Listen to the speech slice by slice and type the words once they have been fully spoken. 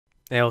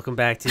Hey, welcome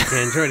back to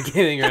Toucandroid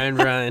Gaming,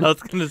 Ryan. I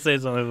was gonna say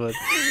something,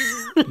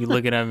 but you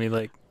looking at me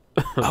like,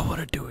 I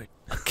want to do it.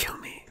 Kill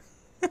me.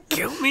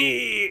 Kill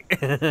me.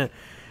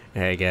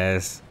 Hey,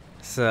 guys.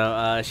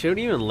 So, should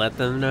we even let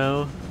them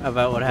know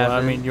about what happened?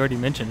 I mean, you already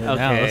mentioned it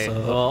okay. now.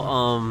 So.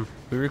 Well,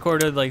 we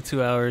recorded like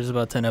 2 hours,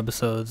 about 10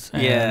 episodes.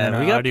 And yeah, then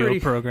our audio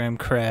program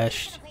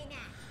crashed.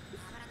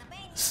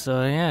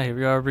 So yeah, here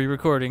we are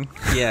re-recording.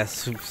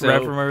 Yes. So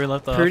right from where we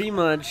left off. Pretty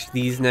much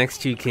these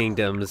next two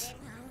kingdoms.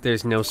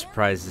 There's no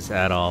surprises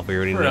at all. We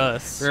already For know.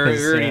 us, we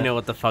already know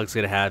what the fuck's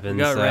gonna happen.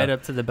 We got right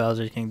up to the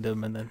Bowser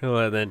Kingdom, and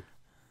then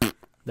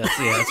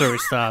that's where we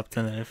stopped,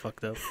 and then it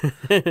fucked up.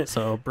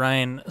 So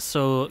Brian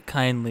so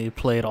kindly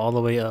played all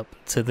the way up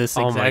to this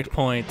exact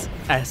point.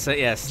 So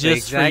yes, just the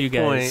exact for you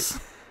guys,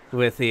 point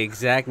with the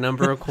exact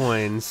number of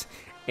coins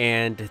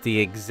and the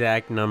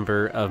exact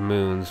number of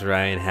moons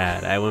Ryan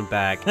had. I went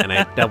back and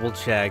I double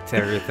checked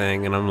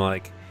everything, and I'm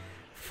like,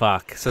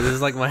 fuck. So this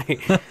is like my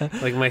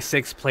my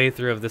sixth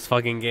playthrough of this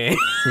fucking game.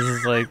 This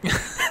is like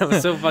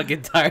I'm so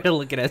fucking tired of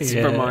looking at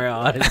Super Mario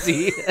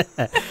Odyssey.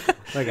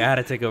 Like I had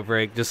to take a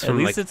break just from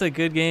at least it's a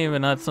good game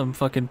and not some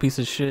fucking piece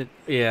of shit.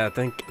 Yeah,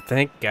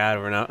 thank God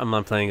I'm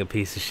not playing a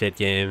piece of shit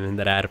game and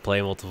that I had to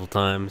play multiple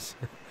times.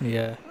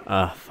 Yeah.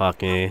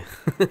 Fuck me.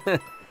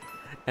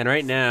 And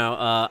right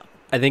now,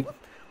 I think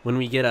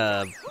when you get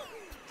a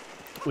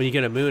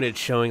moon, it's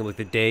showing like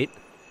the date.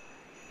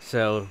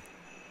 So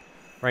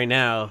right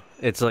now,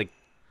 it's like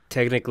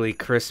technically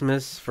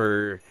Christmas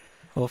for.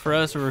 Well, for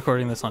us, we're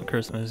recording this on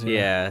Christmas.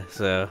 Yeah,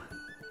 so.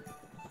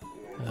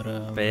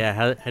 But yeah,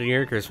 how did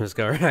your Christmas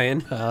go,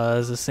 Ryan?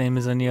 It's the same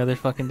as any other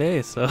fucking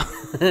day, so.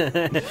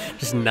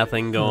 Just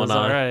nothing going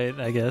on. Alright,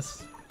 I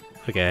guess.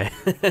 Okay.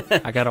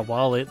 I got a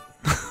wallet.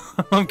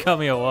 I'm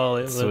coming a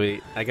wallet.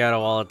 Sweet. I got a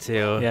wallet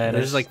too. Yeah,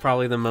 this is like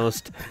probably the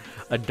most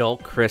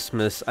adult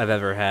Christmas I've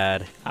ever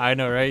had. I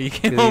know, right? You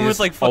came home with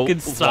like fucking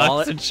socks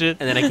wallet, and shit.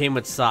 And then I came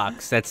with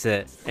socks. That's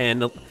it.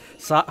 And a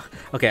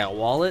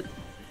wallet,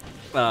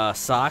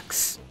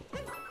 socks,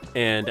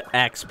 and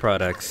Axe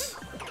products.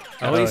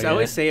 I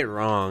always say it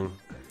wrong.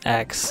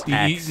 Axe.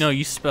 Axe. No,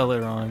 you spell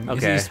it wrong.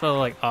 Okay. You spell it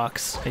like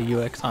ox,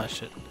 A-U-X. Oh,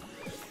 shit.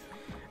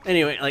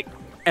 Anyway, like,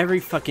 every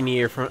fucking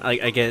year from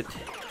I get,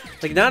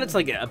 like, not it's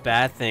like a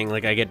bad thing,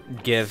 like, I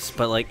get gifts,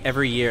 but, like,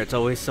 every year it's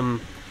always some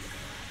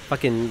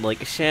fucking,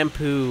 like,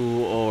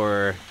 shampoo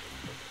or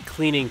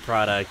cleaning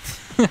product.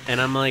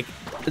 And I'm like,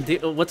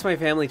 what's my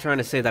family trying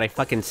to say, that I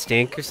fucking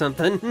stink or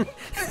something?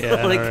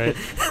 Yeah, like, alright.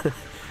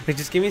 Like,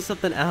 just give me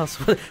something else.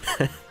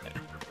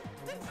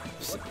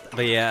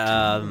 But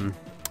yeah,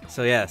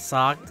 so yeah,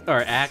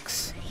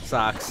 Axe,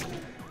 socks,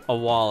 a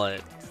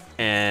wallet,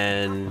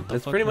 and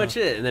that's pretty much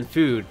it. And then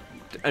food.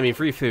 I mean,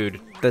 free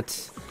food.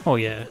 That's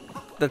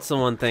that's the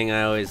one thing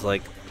I always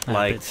liked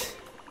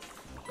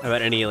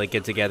about any like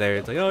get together.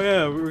 It's like, oh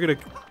yeah, we're gonna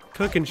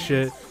cook and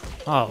shit.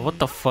 Oh, what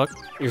the fuck?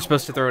 You're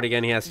supposed to throw it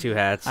again. He has two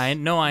hats. I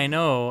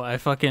know. I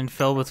fucking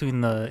fell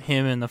between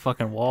him and the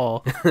fucking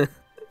wall. I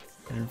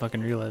didn't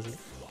fucking realize it.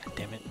 God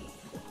damn it.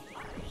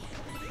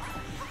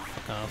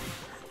 Fuck off.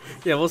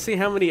 Yeah, we'll see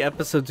how many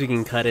episodes we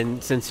can cut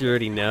in since you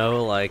already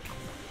know, like,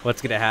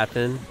 what's gonna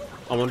happen.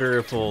 I wonder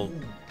if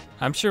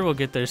I'm sure we'll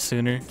get there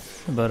sooner,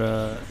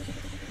 but,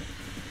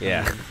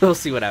 yeah, we'll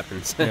see what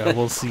happens. Yeah,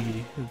 we'll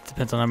see. It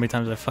depends on how many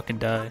times I fucking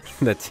die.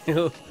 That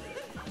too.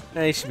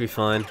 It should be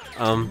fun.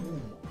 But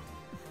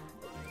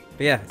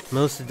yeah,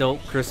 most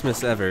adult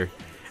Christmas ever.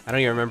 I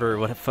don't even remember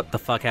what the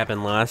fuck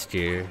happened last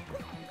year.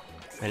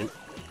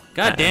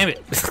 God damn it!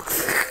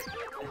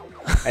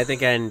 I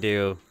think I didn't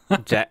do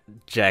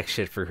jack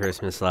shit for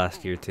Christmas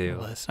last year too.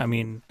 I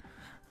mean,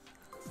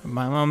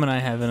 my mom and I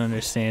have an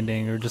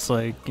understanding. We're just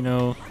like, we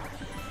don't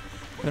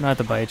have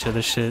to buy each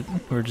other shit.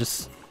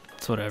 It's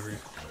whatever.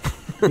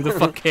 Who the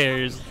fuck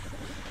cares?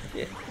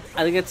 Yeah,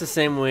 I think it's the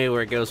same way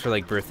where it goes for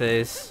like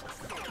birthdays,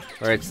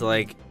 where it's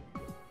like,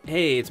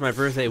 hey, it's my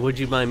birthday. What'd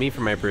you buy me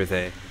for my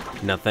birthday?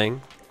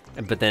 Nothing.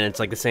 But then it's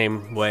like the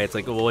same way. It's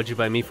like, well, what'd you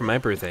buy me for my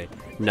birthday?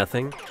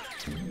 Nothing.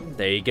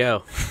 There you go.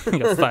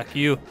 Fuck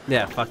you.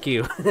 Yeah, fuck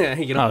you.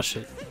 Oh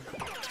shit.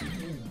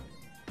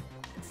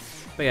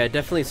 But yeah,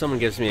 definitely someone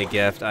gives me a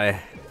gift,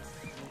 I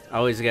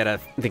always gotta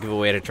think of a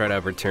way to try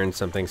to return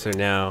something. So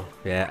now,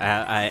 yeah,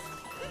 I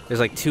there's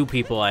like 2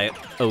 people I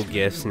owe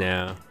gifts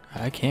now.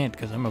 I can't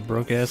because I'm a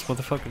broke ass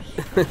motherfucker.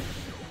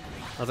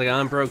 I was like,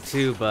 I'm broke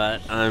too,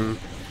 but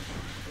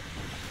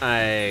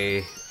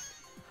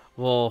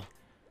well,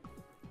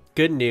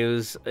 good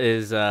news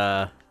is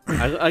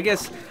I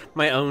guess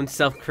my own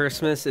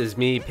self-Christmas is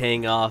me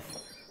paying off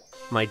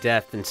my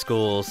debt in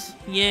schools.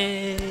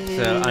 Yay!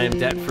 So I am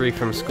debt-free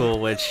from school,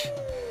 which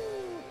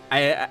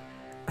I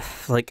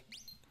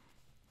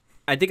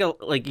think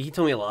like he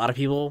told me a lot of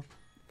people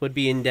would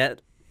be in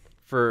debt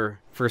for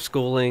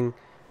schooling,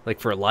 like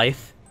for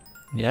life.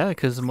 Yeah,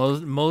 because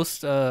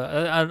most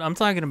I'm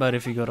talking about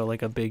if you go to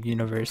like a big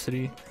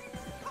university.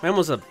 Mine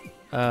was a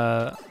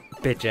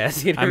bitch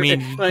ass university. I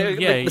mean,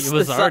 it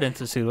was the art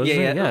institute, wasn't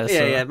it?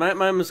 Yeah.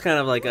 Mine was kind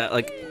of like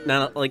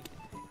not like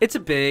it's a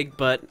big,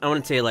 but I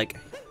wouldn't say like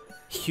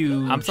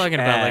huge. I'm talking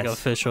about like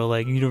official,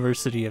 like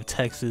University of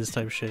Texas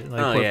type shit,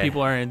 like where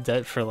people are in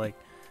debt for like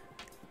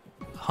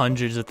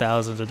hundreds of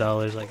thousands of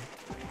dollars. Like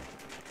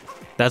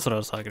that's what I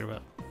was talking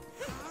about.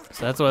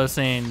 So that's what I was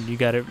saying. You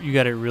got it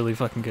really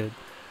fucking good.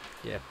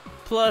 Yeah.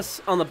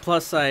 Plus, on the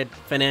plus side,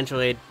 financial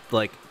aid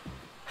like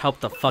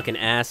helped the fucking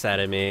ass out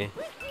of me.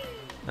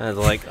 I was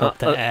like, helped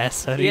the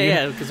ass out of you.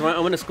 Yeah, because I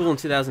went to school in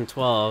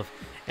 2012,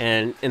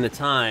 and in the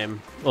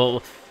time,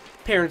 well,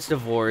 parents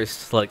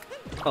divorced like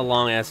a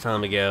long ass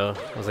time ago.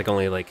 I was like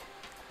only like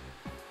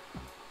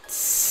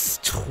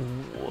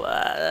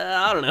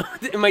I don't know,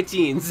 in my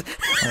teens.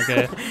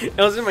 Okay.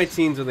 I was in my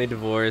teens when they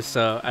divorced,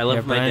 so I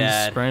lived with my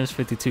dad. Brian's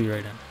 52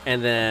 right now.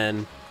 And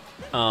then,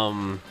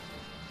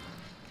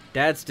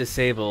 Dad's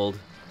disabled,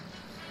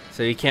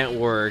 so he can't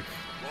work.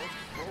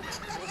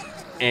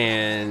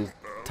 And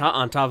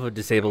on top of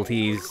disabled,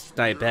 he's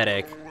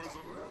diabetic,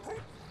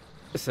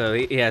 so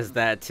he has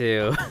that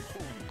too.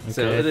 Okay.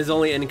 So there's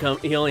only income.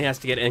 He only has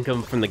to get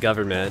income from the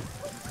government.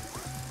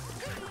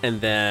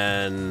 And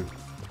then,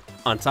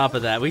 on top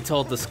of that, we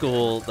told the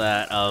school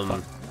that,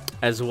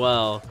 as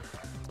well,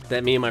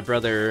 that me and my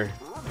brother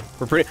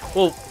were pretty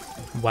well.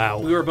 Wow.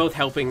 We were both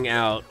helping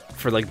out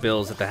for like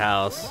bills at the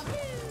house.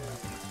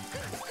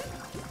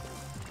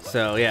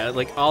 So yeah,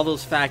 like all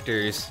those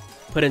factors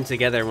put in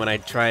together when I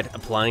tried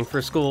applying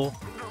for school.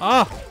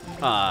 Oh.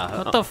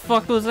 What the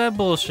fuck was that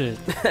bullshit?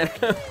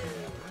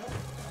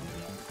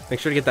 Make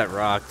sure to get that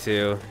rock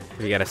too,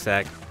 if you got a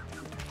sec.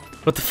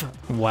 What the fuck?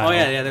 Wow. Oh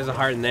yeah, there's a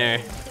heart in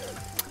there.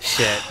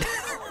 Shit.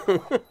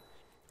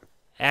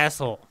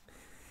 Asshole.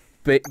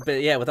 But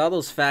yeah, with all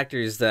those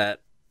factors that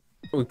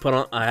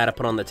I had to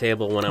put on the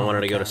table when I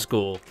wanted to go to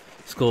school.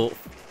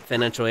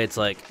 Financial aid's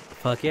like,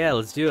 fuck yeah,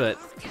 let's do it.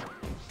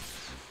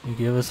 You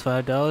give us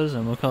 $5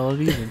 and we'll call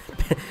it even.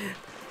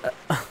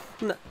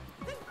 No,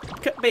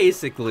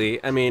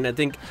 basically, I mean, I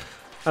think.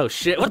 Oh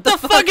shit! What the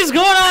fuck is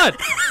going on?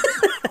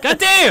 God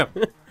damn!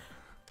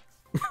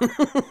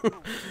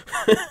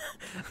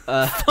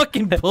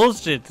 Fucking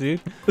bullshit,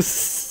 dude.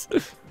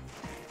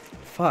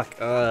 Fuck.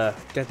 God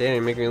damn,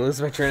 you're making me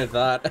lose my train of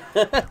thought.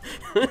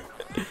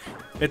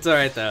 It's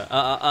alright though.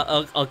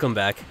 I'll come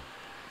back.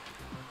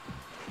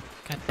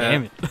 God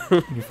damn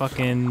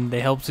it! They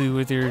helped you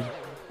with your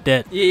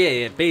debt.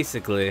 Yeah.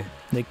 Basically,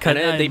 they cut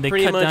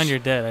down your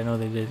debt. I know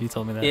they did. You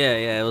told me that.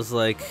 Yeah. It was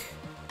like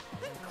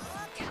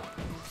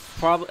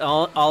probably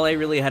all I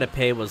really had to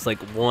pay was like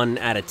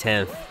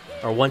 1/10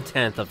 or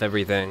 1/10 of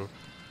everything.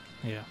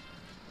 Yeah.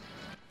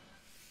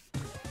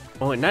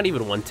 Oh, not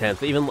even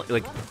 1/10, even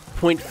like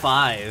 0.5.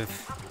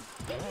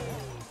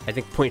 I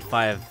think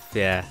 0.5.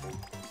 Yeah.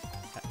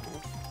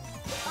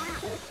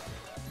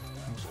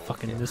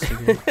 Fucking this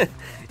again.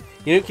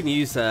 You know, you can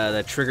use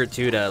the trigger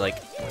 2 to like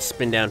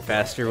spin down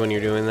faster when you're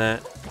doing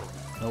that.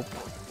 Nope.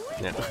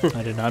 No.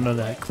 I did not know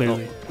that.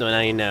 Clearly. No, now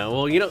you know.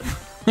 Well, you know.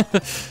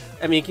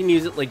 I mean, you can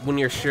use it like when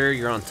you're sure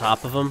you're on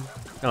top of them.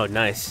 Oh,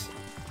 nice.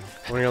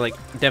 When you're like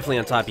definitely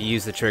on top, you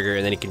use the trigger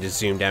and then you can just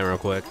zoom down real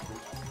quick.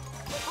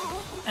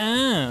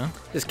 Oh.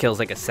 Just kills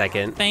like a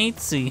second.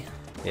 Fancy.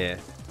 Yeah.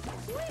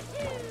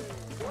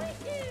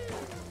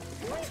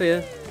 So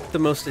yeah, the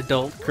most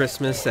adult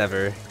Christmas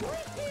ever.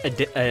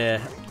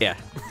 Yeah.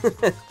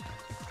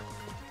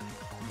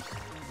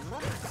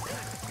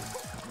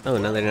 Oh,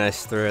 another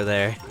nice throw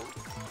there.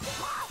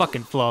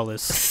 Fucking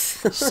flawless.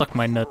 Suck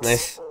my nuts.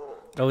 Nice.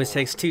 It always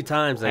takes 2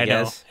 times, I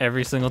guess. Know,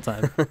 every single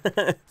time.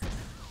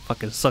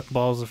 Fucking suck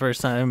balls the first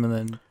time and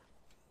then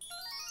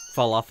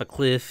fall off a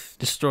cliff.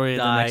 Destroy it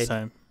the next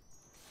time.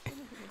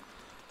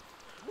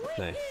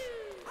 Nice.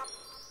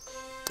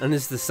 And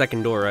this is the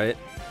second door, right?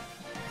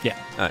 Yeah.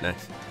 Alright,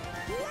 nice.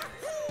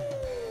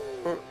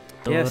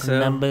 Yeah, so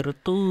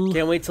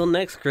can't wait till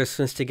next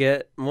Christmas to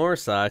get more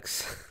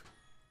socks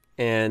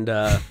and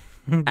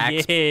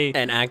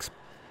Axe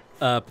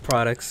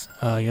products.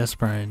 Yes,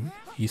 Brian.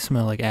 You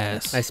smell like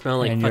ass. I smell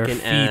like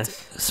fucking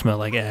ass. Smell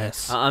like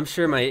ass. I'm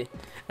sure I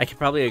could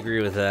probably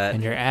agree with that.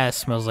 And your ass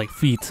smells like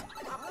feet.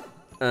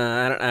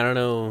 I don't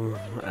know.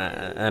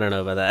 I don't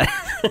know about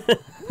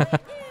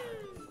that.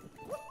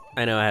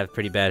 I know I have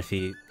pretty bad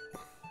feet.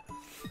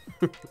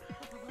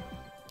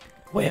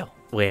 Well,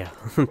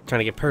 trying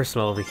to get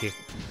personal over here.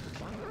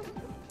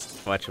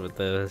 Watching with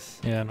those.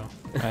 Yeah, I know.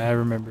 I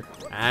remember.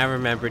 I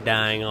remember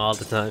dying all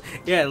the time.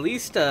 Yeah, at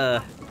least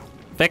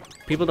Vic.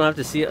 People don't have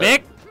to see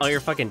Vic. All your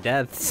fucking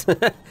deaths. Well,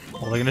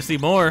 they're gonna see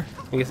more.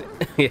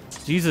 Yeah.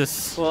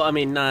 Jesus. Well, I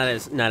mean, not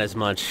as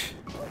much.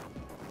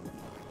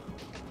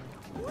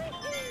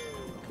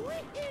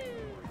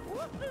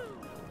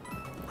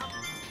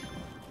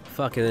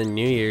 Fucking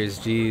New Year's,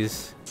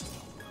 jeez.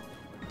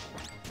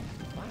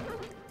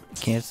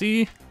 Can't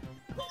see.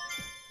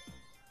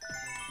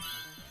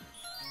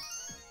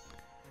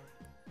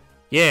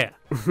 Yeah.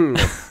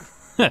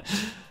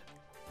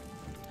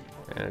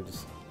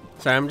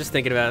 I'm just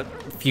thinking about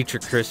future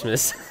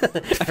Christmas.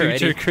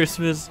 Future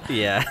Christmas?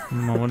 Yeah.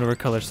 I wonder what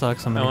color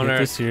socks I'm gonna get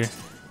this year.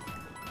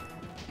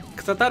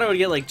 Because I thought I would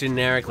get like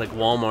generic like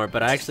Walmart,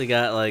 but I actually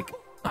got like...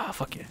 Oh,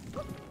 fuck yeah.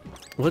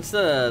 What's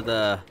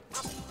the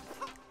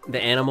The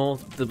animal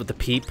with the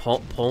P,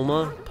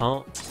 Pulma?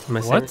 Am I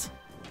saying What? it?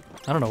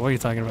 I don't know what you're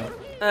talking about.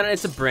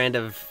 It's a brand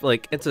of,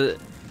 like, it's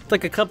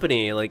like a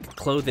company, like,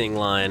 clothing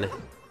line.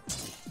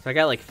 So I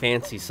got, like,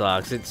 fancy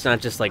socks. It's not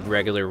just, like,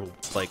 regular,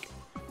 like,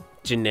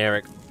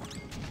 generic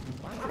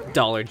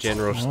Dollar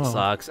General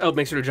socks. Oh,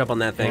 make sure to jump on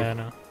that thing. Yeah, I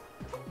know.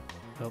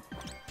 Oh.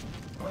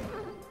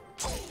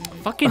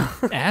 Fucking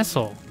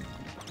asshole.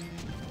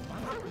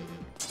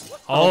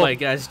 Oh my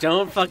gosh,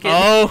 don't fucking...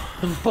 Oh!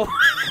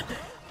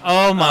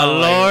 Oh my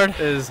lord. It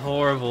is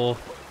horrible.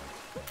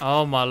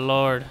 Oh my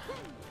lord.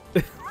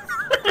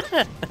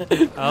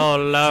 Oh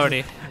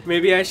lordy.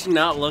 Maybe I should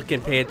not look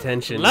and pay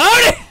attention.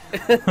 Lordy!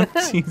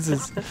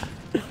 Jesus.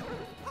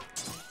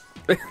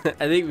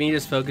 I think me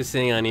just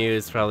focusing on you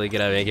is probably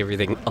gonna make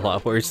everything a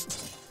lot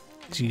worse.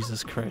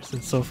 Jesus Christ,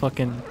 it's so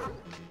fucking...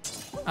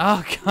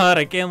 Oh god,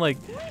 I can't like...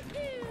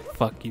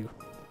 Fuck you.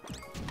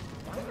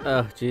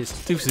 Oh,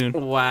 jeez. Too soon.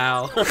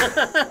 Wow.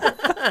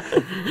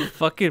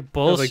 Fucking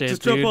bullshit, like,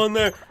 just dude. jump on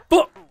there.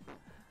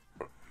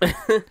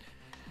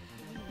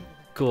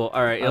 Cool,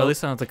 alright. At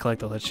least I don't have to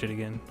collect all that shit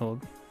again.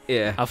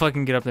 Yeah. I'll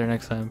fucking get up there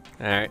next time.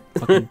 Alright.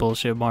 Fucking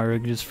bullshit, Mario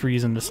can just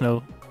freeze in the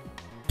snow.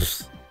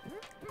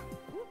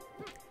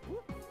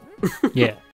 Yeah.